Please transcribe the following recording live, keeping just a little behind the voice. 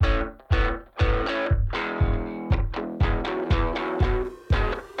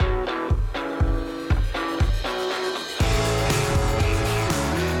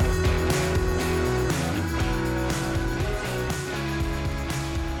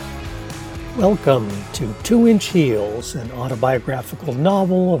Welcome to 2-Inch Heels, an autobiographical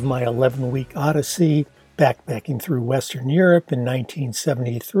novel of my 11-week odyssey backpacking through Western Europe in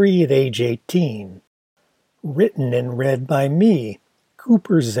 1973 at age 18. Written and read by me,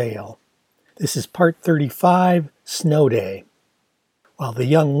 Cooper Zale. This is part 35, Snow Day. While the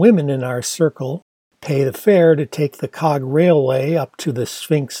young women in our circle pay the fare to take the cog railway up to the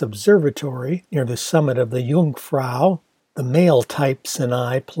Sphinx Observatory near the summit of the Jungfrau, the male types and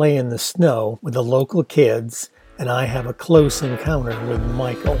I play in the snow with the local kids, and I have a close encounter with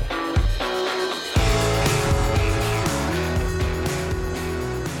Michael.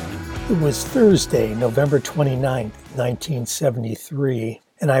 It was Thursday, November 29th, 1973,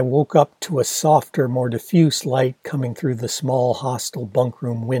 and I woke up to a softer, more diffuse light coming through the small hostel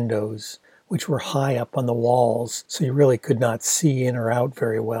bunkroom windows, which were high up on the walls, so you really could not see in or out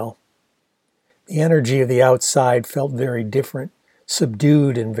very well. The energy of the outside felt very different,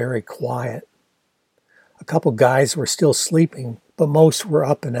 subdued and very quiet. A couple guys were still sleeping, but most were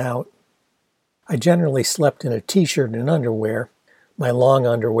up and out. I generally slept in a t-shirt and underwear, my long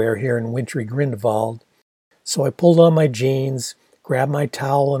underwear here in wintry Grindelwald, so I pulled on my jeans, grabbed my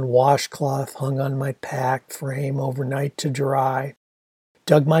towel and washcloth hung on my pack frame overnight to dry,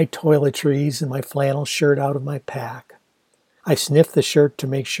 dug my toiletries and my flannel shirt out of my pack. I sniffed the shirt to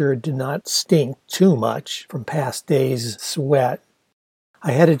make sure it did not stink too much from past days' sweat.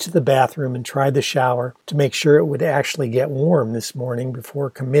 I headed to the bathroom and tried the shower to make sure it would actually get warm this morning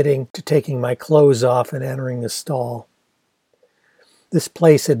before committing to taking my clothes off and entering the stall. This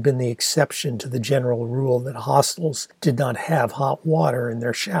place had been the exception to the general rule that hostels did not have hot water in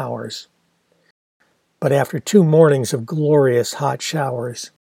their showers. But after 2 mornings of glorious hot showers,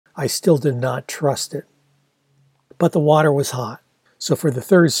 I still did not trust it. But the water was hot, so for the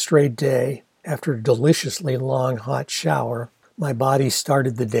 3rd straight day, after a deliciously long hot shower, my body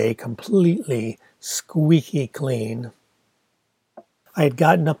started the day completely squeaky clean. I had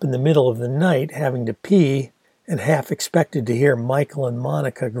gotten up in the middle of the night having to pee and half expected to hear Michael and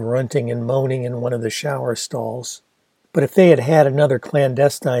Monica grunting and moaning in one of the shower stalls. But if they had had another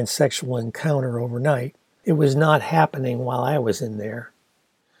clandestine sexual encounter overnight, it was not happening while I was in there.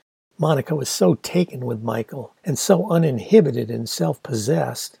 Monica was so taken with Michael and so uninhibited and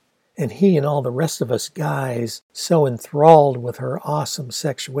self-possessed, and he and all the rest of us guys so enthralled with her awesome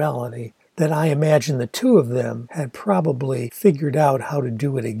sexuality that I imagine the 2 of them had probably figured out how to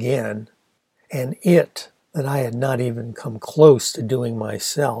do it again, and it that I had not even come close to doing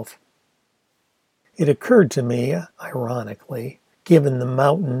myself. It occurred to me, ironically, given the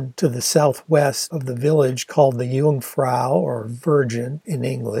mountain to the southwest of the village called the Jungfrau, or Virgin in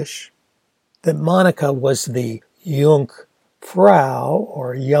English, that Monica was the Jungfrau,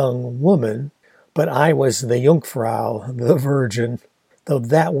 or young woman, but I was the Jungfrau, the virgin, though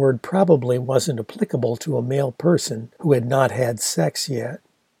that word probably wasn't applicable to a male person who had not had sex yet.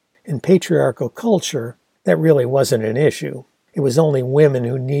 In patriarchal culture, that really wasn't an issue. It was only women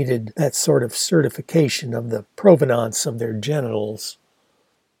who needed that sort of certification of the provenance of their genitals.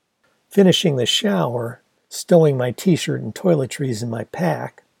 Finishing the shower, stowing my t-shirt and toiletries in my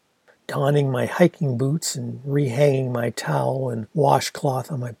pack, donning my hiking boots and rehanging my towel and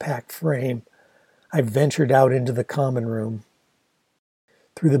washcloth on my pack frame, I ventured out into the common room.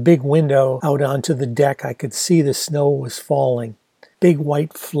 Through the big window out onto the deck, I could see the snow was falling, big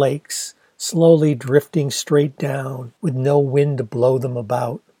white flakes, slowly drifting straight down with no wind to blow them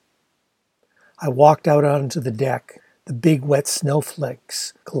about. I walked out onto the deck, the big wet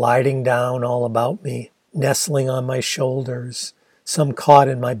snowflakes gliding down all about me, nestling on my shoulders, some caught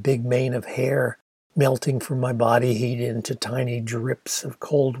in my big mane of hair, melting from my body heat into tiny drips of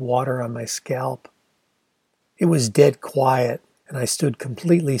cold water on my scalp. It was dead quiet, and I stood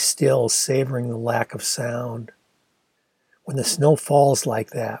completely still, savoring the lack of sound. When the snow falls like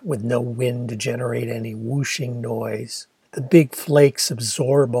that, with no wind to generate any whooshing noise, the big flakes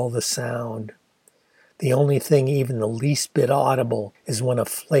absorb all the sound. The only thing even the least bit audible is when a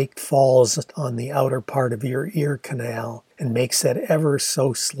flake falls on the outer part of your ear canal and makes that ever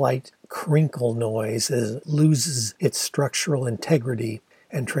so slight crinkle noise as it loses its structural integrity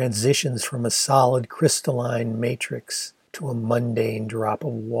and transitions from a solid crystalline matrix to a mundane drop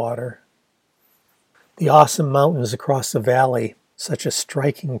of water. The awesome mountains across the valley, such a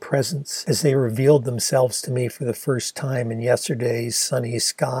striking presence as they revealed themselves to me for the first time in yesterday's sunny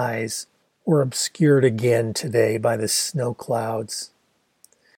skies, were obscured again today by the snow clouds.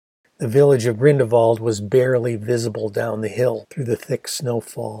 The village of Grindelwald was barely visible down the hill through the thick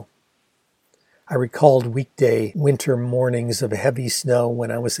snowfall. I recalled weekday winter mornings of heavy snow when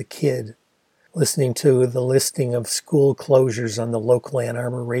I was a kid, listening to the listing of school closures on the local Ann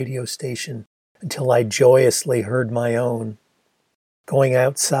Arbor radio station until I joyously heard my own. Going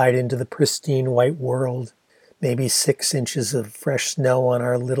outside into the pristine white world, maybe 6 inches of fresh snow on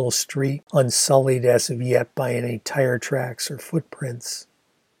our little street, unsullied as of yet by any tire tracks or footprints.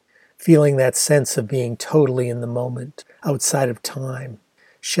 Feeling that sense of being totally in the moment, outside of time,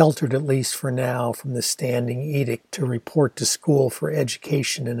 sheltered at least for now from the standing edict to report to school for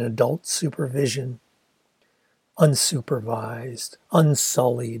education and adult supervision. Unsupervised,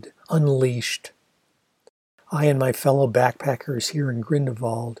 unsullied, unleashed. I and my fellow backpackers here in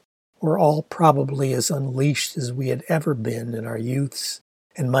Grindelwald were all probably as unleashed as we had ever been in our youths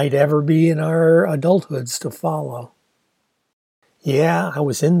and might ever be in our adulthoods to follow. Yeah, I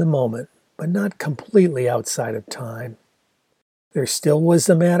was in the moment, but not completely outside of time. There still was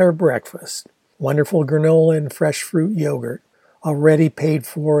the matter of breakfast, wonderful granola and fresh fruit yogurt, already paid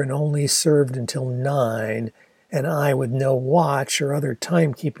for and only served until 9, and I with no watch or other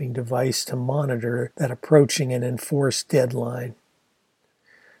timekeeping device to monitor that approaching and enforced deadline.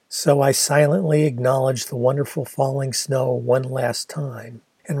 So I silently acknowledged the wonderful falling snow one last time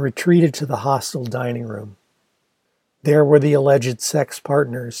and retreated to the hostel dining room. There were the alleged sex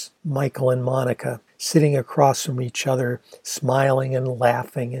partners, Michael and Monica, sitting across from each other, smiling and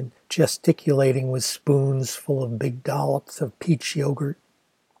laughing and gesticulating with spoons full of big dollops of peach yogurt.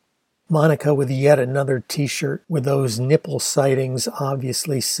 Monica with yet another t-shirt with those nipple sightings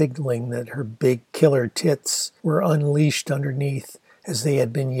obviously signaling that her big killer tits were unleashed underneath as they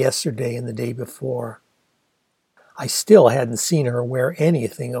had been yesterday and the day before. I still hadn't seen her wear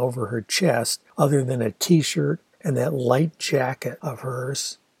anything over her chest other than a t-shirt and that light jacket of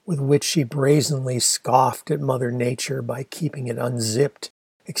hers, with which she brazenly scoffed at Mother Nature by keeping it unzipped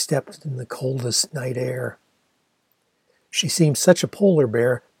except in the coldest night air. She seemed such a polar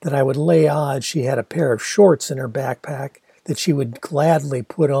bear that I would lay odds she had a pair of shorts in her backpack that she would gladly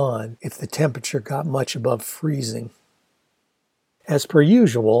put on if the temperature got much above freezing. As per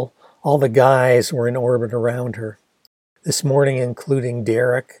usual, all the guys were in orbit around her, this morning including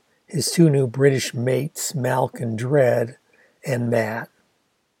Derek, his 2 new British mates, Malk and Dredd, and Matt.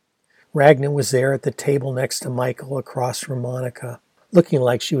 Ragnar was there at the table next to Michael across from Monica, looking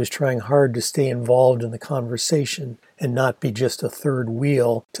like she was trying hard to stay involved in the conversation and not be just a third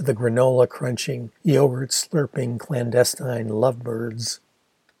wheel to the granola-crunching, yogurt-slurping clandestine lovebirds.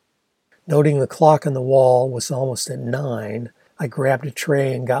 Noting the clock on the wall was almost at 9, I grabbed a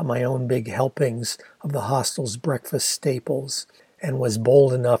tray and got my own big helpings of the hostel's breakfast staples and was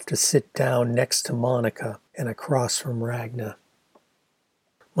bold enough to sit down next to Monica and across from Ragnar.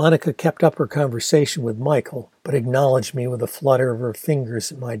 Monica kept up her conversation with Michael, but acknowledged me with a flutter of her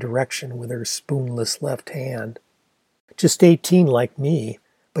fingers in my direction with her spoonless left hand. Just 18 like me,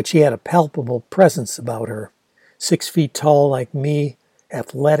 but she had a palpable presence about her. 6 feet tall like me,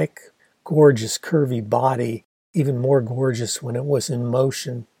 athletic, gorgeous curvy body, even more gorgeous when it was in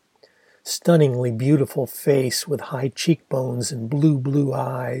motion. Stunningly beautiful face with high cheekbones and blue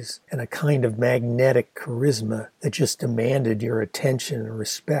eyes and a kind of magnetic charisma that just demanded your attention and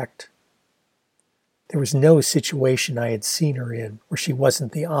respect. There was no situation I had seen her in where she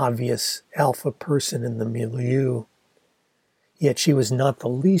wasn't the obvious alpha person in the milieu. Yet she was not the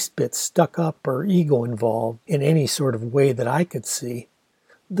least bit stuck up or ego involved in any sort of way that I could see,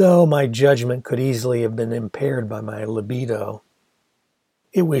 though my judgment could easily have been impaired by my libido.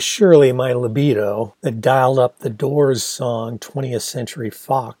 It was surely my libido that dialed up the Doors song 20th Century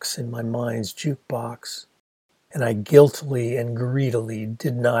Fox in my mind's jukebox, and I guiltily and greedily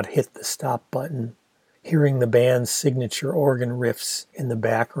did not hit the stop button, hearing the band's signature organ riffs in the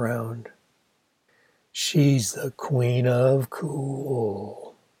background. She's the queen of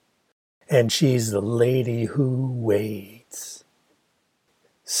cool, and she's the lady who waits.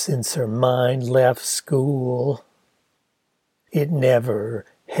 Since her mind left school, it never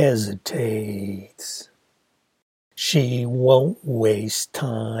hesitates. She won't waste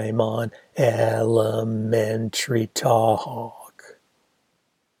time on elementary talk,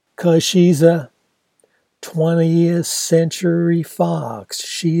 'cause she's a 20th century fox.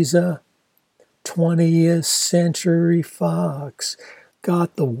 She's a 20th century fox.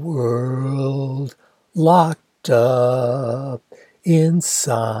 Got the world locked up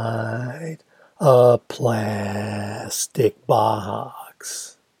inside a plastic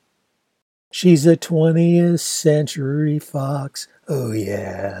box. She's a 20th century fox, oh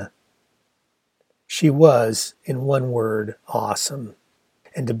yeah. She was, in one word, awesome.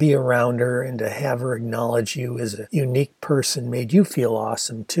 And to be around her and to have her acknowledge you as a unique person made you feel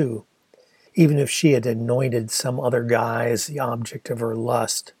awesome too, even if she had anointed some other guy as the object of her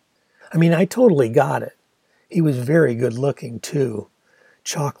lust. I mean, I totally got it. He was very good looking, too.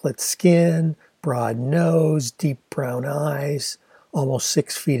 Chocolate skin, broad nose, deep brown eyes, almost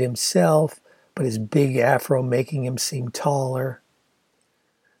 6 feet himself, but his big afro making him seem taller.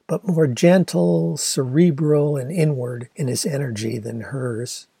 But more gentle, cerebral, and inward in his energy than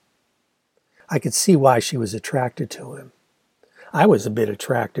hers. I could see why she was attracted to him. I was a bit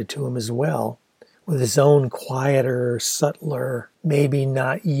attracted to him as well, with his own quieter, subtler, maybe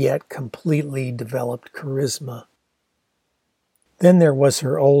not yet completely developed charisma. Then there was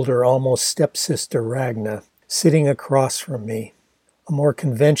her older, almost stepsister Ragna, sitting across from me, a more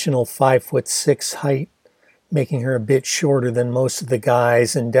conventional 5'6" height, making her a bit shorter than most of the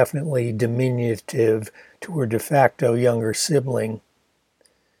guys and definitely diminutive to her de facto younger sibling.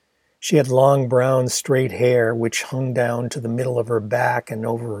 She had long brown straight hair which hung down to the middle of her back and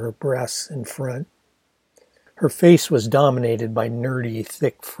over her breasts in front. Her face was dominated by nerdy,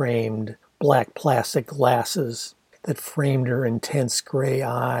 thick-framed, black plastic glasses that framed her intense gray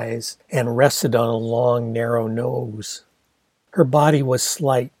eyes and rested on a long, narrow nose. Her body was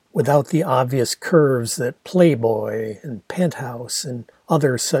slight, without the obvious curves that Playboy and Penthouse and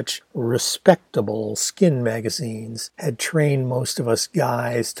other such respectable skin magazines had trained most of us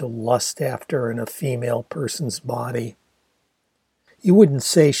guys to lust after in a female person's body. You wouldn't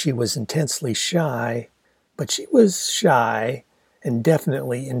say she was intensely shy, but she was shy and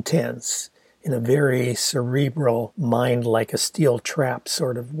definitely intense in a very cerebral, mind like a steel trap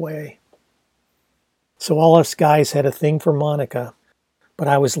sort of way. So all us guys had a thing for Monica, but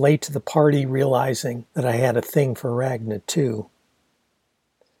I was late to the party realizing that I had a thing for Ragna too.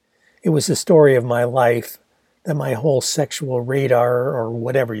 It was the story of my life that my whole sexual radar, or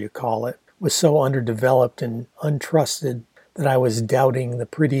whatever you call it, was so underdeveloped and untrusted that I was doubting the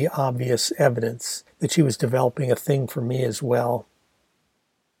pretty obvious evidence that she was developing a thing for me as well.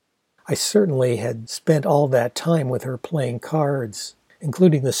 I certainly had spent all that time with her playing cards,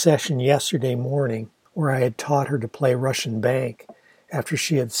 including the session yesterday morning where I had taught her to play Russian Bank after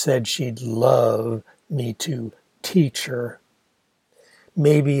she had said she'd love me to teach her.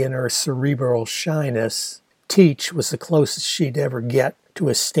 Maybe in her cerebral shyness, teach was the closest she'd ever get to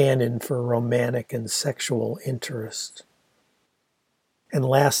a stand-in for romantic and sexual interest. And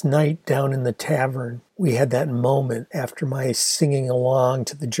last night down in the tavern, we had that moment after my singing along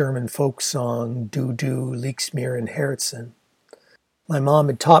to the German folk song, Du, du, liegst mir in Herzen. My mom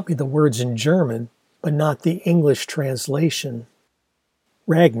had taught me the words in German, but not the English translation.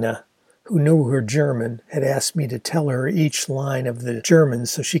 Ragna, who knew her German, had asked me to tell her each line of the German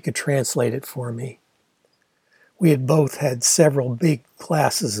so she could translate it for me. We had both had several big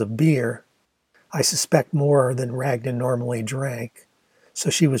glasses of beer, I suspect more than Ragna normally drank, so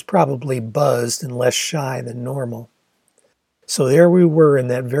she was probably buzzed and less shy than normal. So there we were in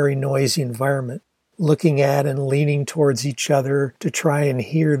that very noisy environment, looking at and leaning towards each other to try and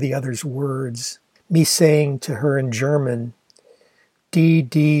hear the other's words, me saying to her in German,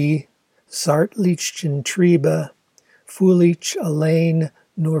 Die zartlichsten Triebe, fühl allein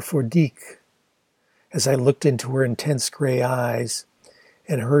nur für dich, as I looked into her intense gray eyes,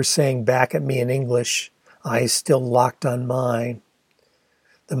 and her saying back at me in English, eyes still locked on mine,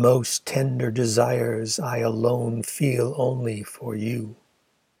 the most tender desires I alone feel only for you.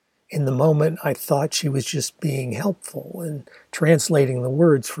 In the moment, I thought she was just being helpful and translating the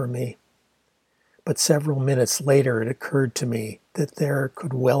words for me. But several minutes later, it occurred to me that there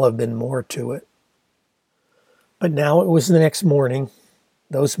could well have been more to it. But now it was the next morning,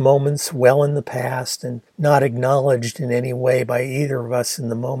 those moments well in the past and not acknowledged in any way by either of us in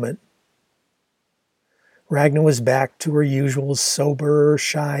the moment. Ragna was back to her usual sober,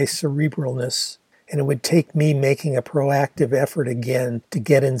 shy cerebralness, and it would take me making a proactive effort again to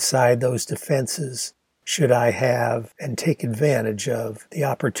get inside those defenses, should I have and take advantage of the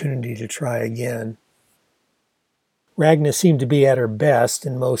opportunity to try again. Ragna seemed to be at her best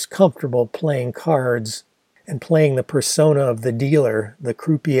and most comfortable playing cards and playing the persona of the dealer, the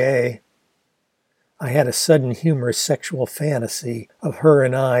croupier. I had a sudden humorous sexual fantasy of her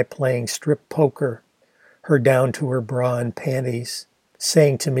and I playing strip poker, her down to her bra and panties,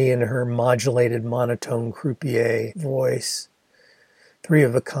 saying to me in her modulated monotone croupier voice, 3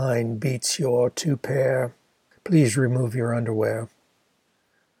 of a kind beats your 2 pair. Please remove your underwear.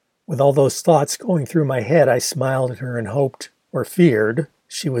 With all those thoughts going through my head, I smiled at her and hoped, or feared,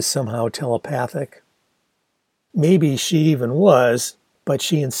 she was somehow telepathic. Maybe she even was, but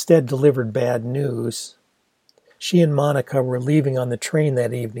she instead delivered bad news. She and Monica were leaving on the train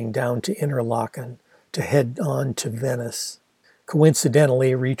that evening down to Interlaken to head on to Venice,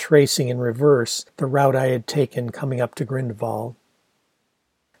 coincidentally retracing in reverse the route I had taken coming up to Grindelwald.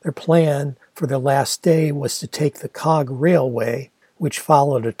 Their plan for their last day was to take the Cog Railway, which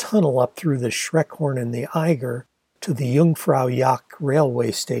followed a tunnel up through the Schreckhorn and the Eiger, to the Jungfraujoch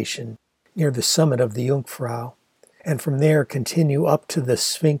railway station near the summit of the Jungfrau, and from there continue up to the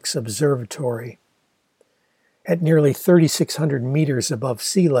Sphinx Observatory. At nearly 3,600 meters above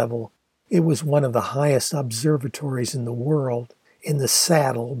sea level, it was one of the highest observatories in the world, in the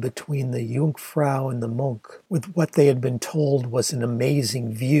saddle between the Jungfrau and the Monch, with what they had been told was an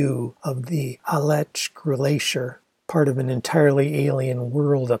amazing view of the Aletsch Glacier, part of an entirely alien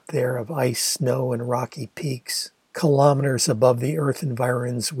world up there of ice, snow, and rocky peaks, kilometers above the Earth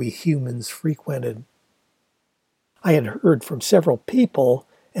environs we humans frequented. I had heard from several people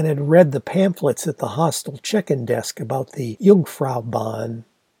and had read the pamphlets at the hostel check-in desk about the Jungfraubahn,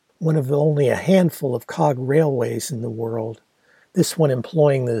 one of only a handful of cog railways in the world, this one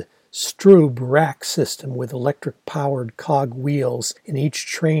employing the Strube rack system with electric-powered cog wheels in each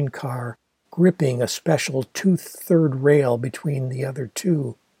train car, gripping a special two-third rail between the other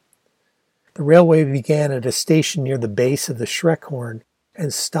two. The railway began at a station near the base of the Schreckhorn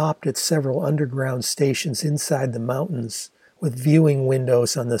and stopped at several underground stations inside the mountains, with viewing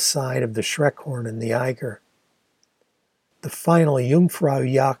windows on the side of the Schreckhorn and the Eiger. The final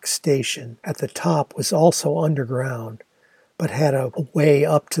Jungfraujoch station at the top was also underground, but had a way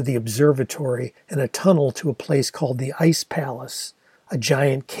up to the observatory and a tunnel to a place called the Ice Palace, a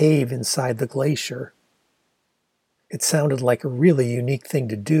giant cave inside the glacier. It sounded like a really unique thing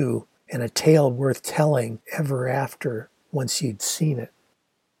to do and a tale worth telling ever after once you'd seen it.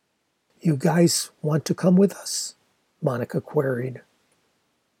 "You guys want to come with us?" Monica queried.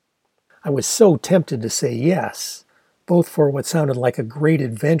 I was so tempted to say yes, both for what sounded like a great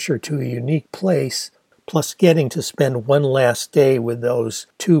adventure to a unique place, plus getting to spend one last day with those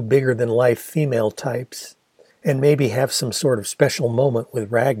two bigger-than-life female types, and maybe have some sort of special moment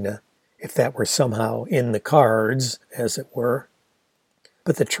with Ragna, if that were somehow in the cards, as it were.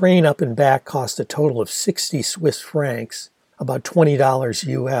 But the train up and back cost a total of 60 Swiss francs, about $20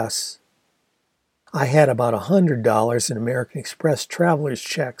 US. I had about $100 in American Express traveler's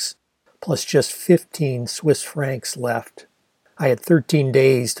checks, plus just 15 Swiss francs left. I had 13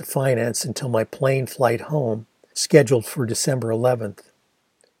 days to finance until my plane flight home, scheduled for December 11th.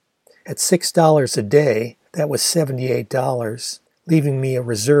 At $6 a day, that was $78, leaving me a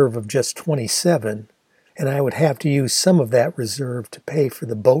reserve of just 27, and I would have to use some of that reserve to pay for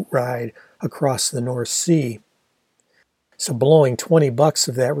the boat ride across the North Sea. So blowing $20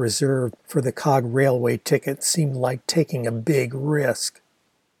 of that reserve for the Cog Railway ticket seemed like taking a big risk.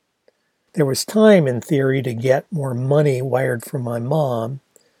 There was time, in theory, to get more money wired from my mom,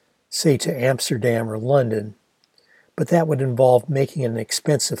 say to Amsterdam or London, but that would involve making an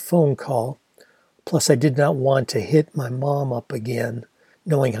expensive phone call. Plus, I did not want to hit my mom up again,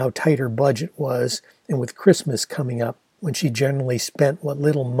 knowing how tight her budget was, and with Christmas coming up, when she generally spent what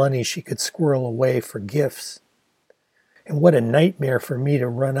little money she could squirrel away for gifts. And what a nightmare for me to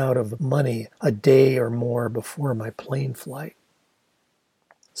run out of money a day or more before my plane flight.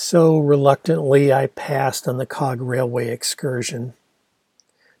 So reluctantly, I passed on the Cog Railway excursion.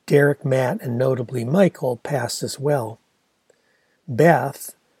 Derek, Matt, and notably Michael passed as well.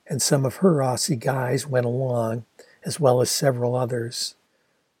 Beth and some of her Aussie guys went along, as well as several others.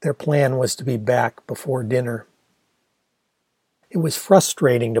 Their plan was to be back before dinner. It was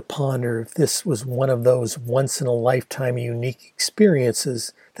frustrating to ponder if this was one of those once-in-a-lifetime unique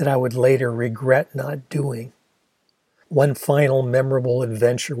experiences that I would later regret not doing. One final memorable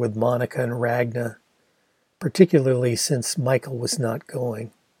adventure with Monica and Ragna, particularly since Michael was not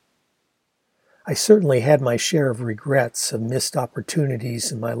going. I certainly had my share of regrets of missed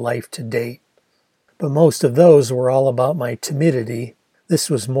opportunities in my life to date, but most of those were all about my timidity. This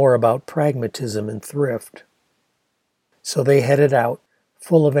was more about pragmatism and thrift. So they headed out,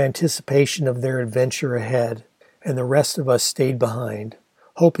 full of anticipation of their adventure ahead, and the rest of us stayed behind,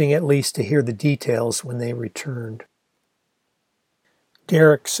 hoping at least to hear the details when they returned.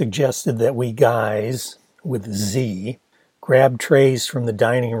 Derek suggested that we guys, with Z, grab trays from the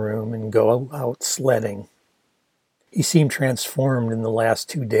dining room and go out sledding. He seemed transformed in the last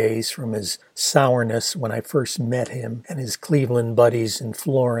 2 days from his sourness when I first met him and his Cleveland buddies in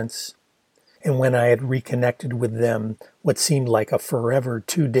Florence, and when I had reconnected with them what seemed like a forever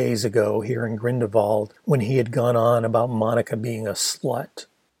 2 days ago here in Grindelwald when he had gone on about Monica being a slut.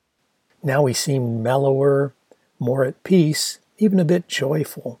 Now he seemed mellower, more at peace, even a bit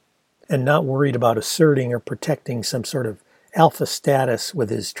joyful, and not worried about asserting or protecting some sort of alpha status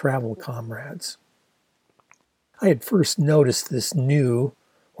with his travel comrades. I had first noticed this new,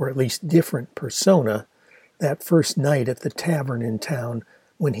 or at least different persona, that first night at the tavern in town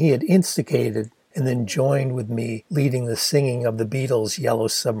when he had instigated and then joined with me leading the singing of the Beatles' Yellow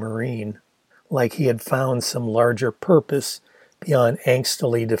Submarine, like he had found some larger purpose beyond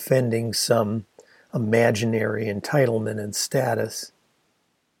angstily defending some imaginary entitlement and status.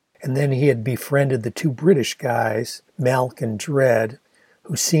 And then he had befriended the two British guys, Malk and Dredd,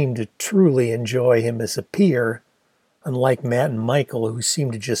 who seemed to truly enjoy him as a peer, unlike Matt and Michael, who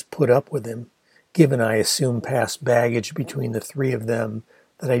seemed to just put up with him, given I assume past baggage between the three of them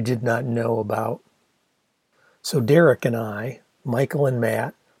that I did not know about. So Derek and I, Michael and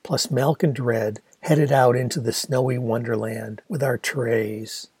Matt, plus Malk and Dredd, headed out into the snowy wonderland with our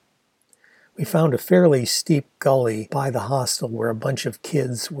trays. We found a fairly steep gully by the hostel where a bunch of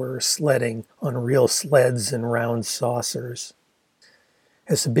kids were sledding on real sleds and round saucers.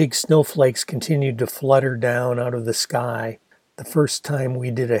 As the big snowflakes continued to flutter down out of the sky, the first time we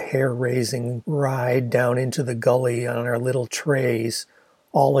did a hair-raising ride down into the gully on our little trays,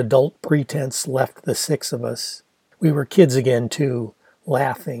 all adult pretense left the six of us. We were kids again, too,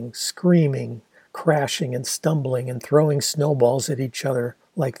 laughing, screaming, crashing and stumbling and throwing snowballs at each other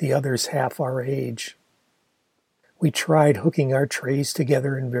like the others half our age. We tried hooking our trays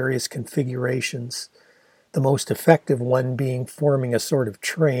together in various configurations, the most effective one being forming a sort of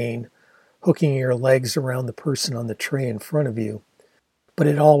train, hooking your legs around the person on the tray in front of you. But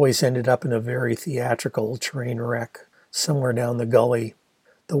it always ended up in a very theatrical train wreck somewhere down the gully,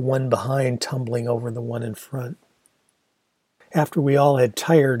 the one behind tumbling over the one in front. After we all had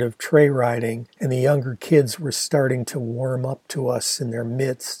tired of tray riding and the younger kids were starting to warm up to us in their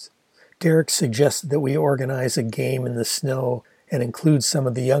midst, Derek suggested that we organize a game in the snow and include some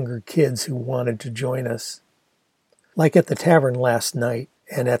of the younger kids who wanted to join us. Like at the tavern last night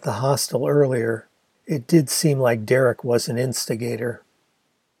and at the hostel earlier, it did seem like Derek was an instigator.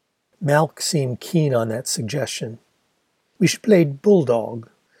 Malk seemed keen on that suggestion. We should play Bulldog.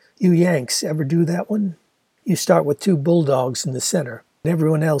 You Yanks ever do that one? You start with two bulldogs in the center, and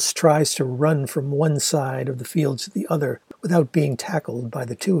everyone else tries to run from one side of the field to the other without being tackled by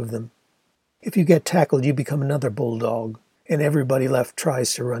the two of them. If you get tackled, you become another bulldog, and everybody left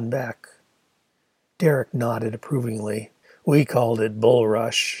tries to run back. Derek nodded approvingly. We called it Bull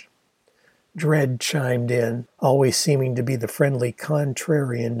Rush. Dredd chimed in, always seeming to be the friendly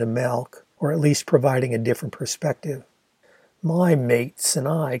contrarian to Malk, or at least providing a different perspective. My mates and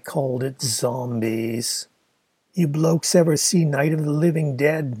I called it Zombies. You blokes ever see Night of the Living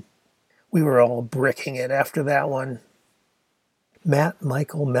Dead? We were all bricking it after that one. Matt,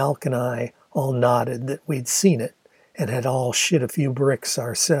 Michael, Malk, and I all nodded that we'd seen it and had all shit a few bricks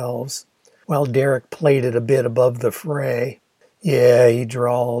ourselves, while Derek played it a bit above the fray. Yeah, he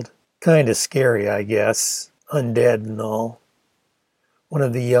drawled. Kinda scary, I guess. Undead and all. One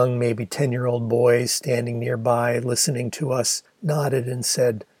of the young, maybe 10-year-old boys standing nearby listening to us nodded and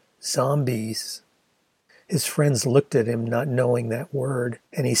said, Zombies. His friends looked at him, not knowing that word,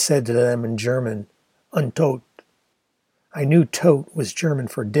 and he said to them in German, Untot. I knew tot was German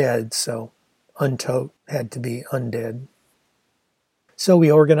for dead, so untot had to be undead. So we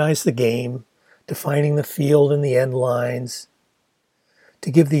organized the game, defining the field and the end lines.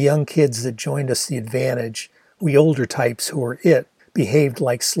 To give the young kids that joined us the advantage, we older types who were it behaved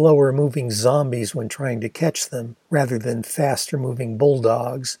like slower-moving zombies when trying to catch them, rather than faster-moving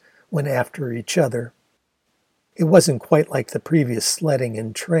bulldogs when after each other. It wasn't quite like the previous sledding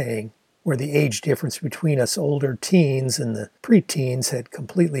and traying, where the age difference between us older teens and the preteens had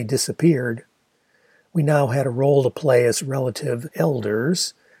completely disappeared. We now had a role to play as relative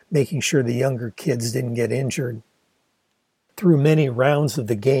elders, making sure the younger kids didn't get injured. Through many rounds of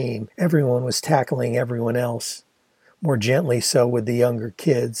the game, everyone was tackling everyone else, more gently so with the younger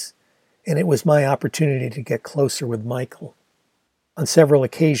kids, and it was my opportunity to get closer with Michael. On several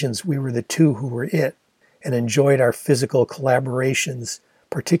occasions, we were the two who were it, and enjoyed our physical collaborations,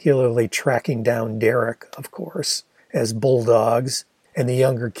 particularly tracking down Derek, of course, as bulldogs, and the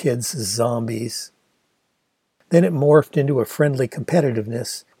younger kids as zombies. Then it morphed into a friendly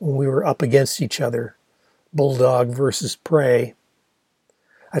competitiveness when we were up against each other, bulldog versus prey.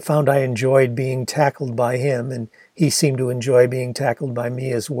 I found I enjoyed being tackled by him, and he seemed to enjoy being tackled by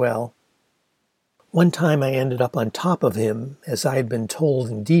me as well. One time I ended up on top of him, as I had been told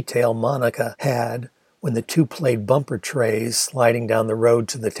in detail Monica had, when the two played bumper trays sliding down the road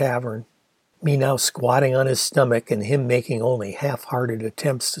to the tavern. Me now squatting on his stomach and him making only half-hearted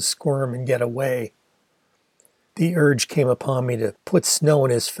attempts to squirm and get away. The urge came upon me to put snow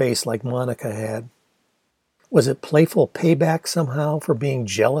in his face like Monica had. Was it playful payback somehow for being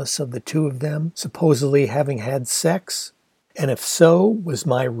jealous of the two of them, supposedly having had sex? And if so, was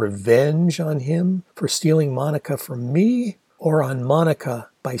my revenge on him for stealing Monica from me, or on Monica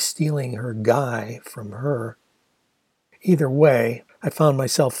by stealing her guy from her. Either way, I found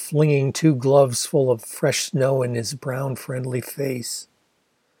myself flinging 2 gloves full of fresh snow in his brown, friendly face.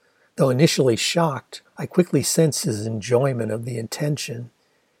 Though initially shocked, I quickly sensed his enjoyment of the intention,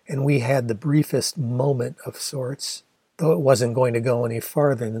 and we had the briefest moment of sorts, though it wasn't going to go any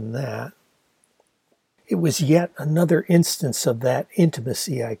farther than that. It was yet another instance of that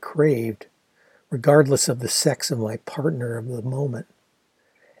intimacy I craved, regardless of the sex of my partner of the moment.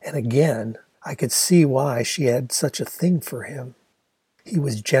 And again, I could see why she had such a thing for him. He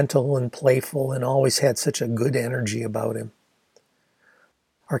was gentle and playful and always had such a good energy about him.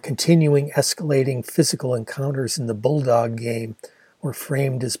 Our continuing escalating physical encounters in the bulldog game were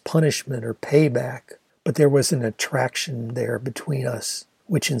framed as punishment or payback, but there was an attraction there between us,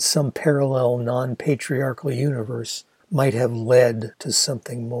 which in some parallel non-patriarchal universe might have led to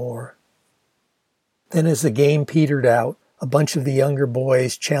something more. Then as the game petered out, a bunch of the younger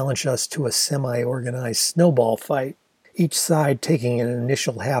boys challenged us to a semi-organized snowball fight, each side taking an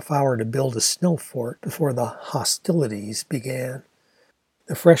initial half hour to build a snow fort before the hostilities began.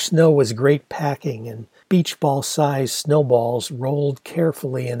 The fresh snow was great packing, and beach ball-sized snowballs rolled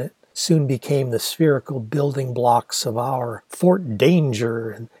carefully in it soon became the spherical building blocks of our Fort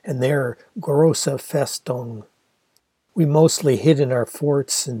Danger and their Grossa Festung. We mostly hid in our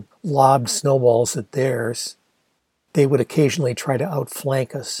forts and lobbed snowballs at theirs. They would occasionally try to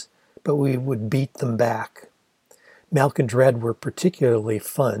outflank us, but we would beat them back. Malk and Dread were particularly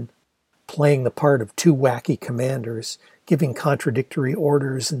fun, playing the part of 2 wacky commanders, giving contradictory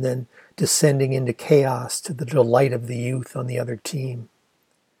orders and then descending into chaos to the delight of the youth on the other team.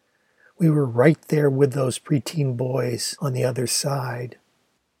 We were right there with those preteen boys on the other side.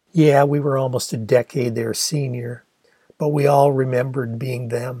 Yeah, we were almost a decade their senior, but we all remembered being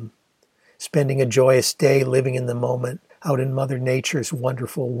them, spending a joyous day living in the moment out in Mother Nature's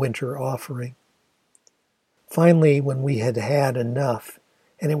wonderful winter offering. Finally, when we had had enough,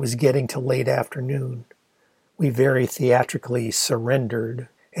 and it was getting to late afternoon, we very theatrically surrendered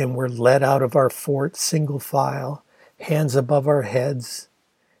and were led out of our fort single file, hands above our heads,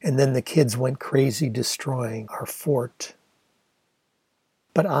 and then the kids went crazy destroying our fort.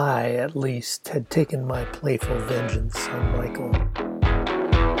 But I, at least, had taken my playful vengeance on Michael.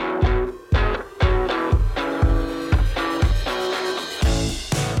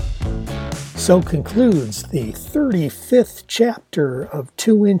 So concludes the 35th chapter of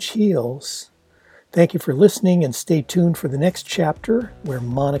 2-Inch Heels. Thank you for listening, and stay tuned for the next chapter where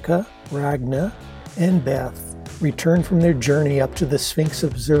Monica, Ragna, and Beth return from their journey up to the Sphinx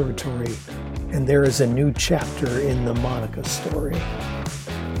Observatory, and there is a new chapter in the Monica story.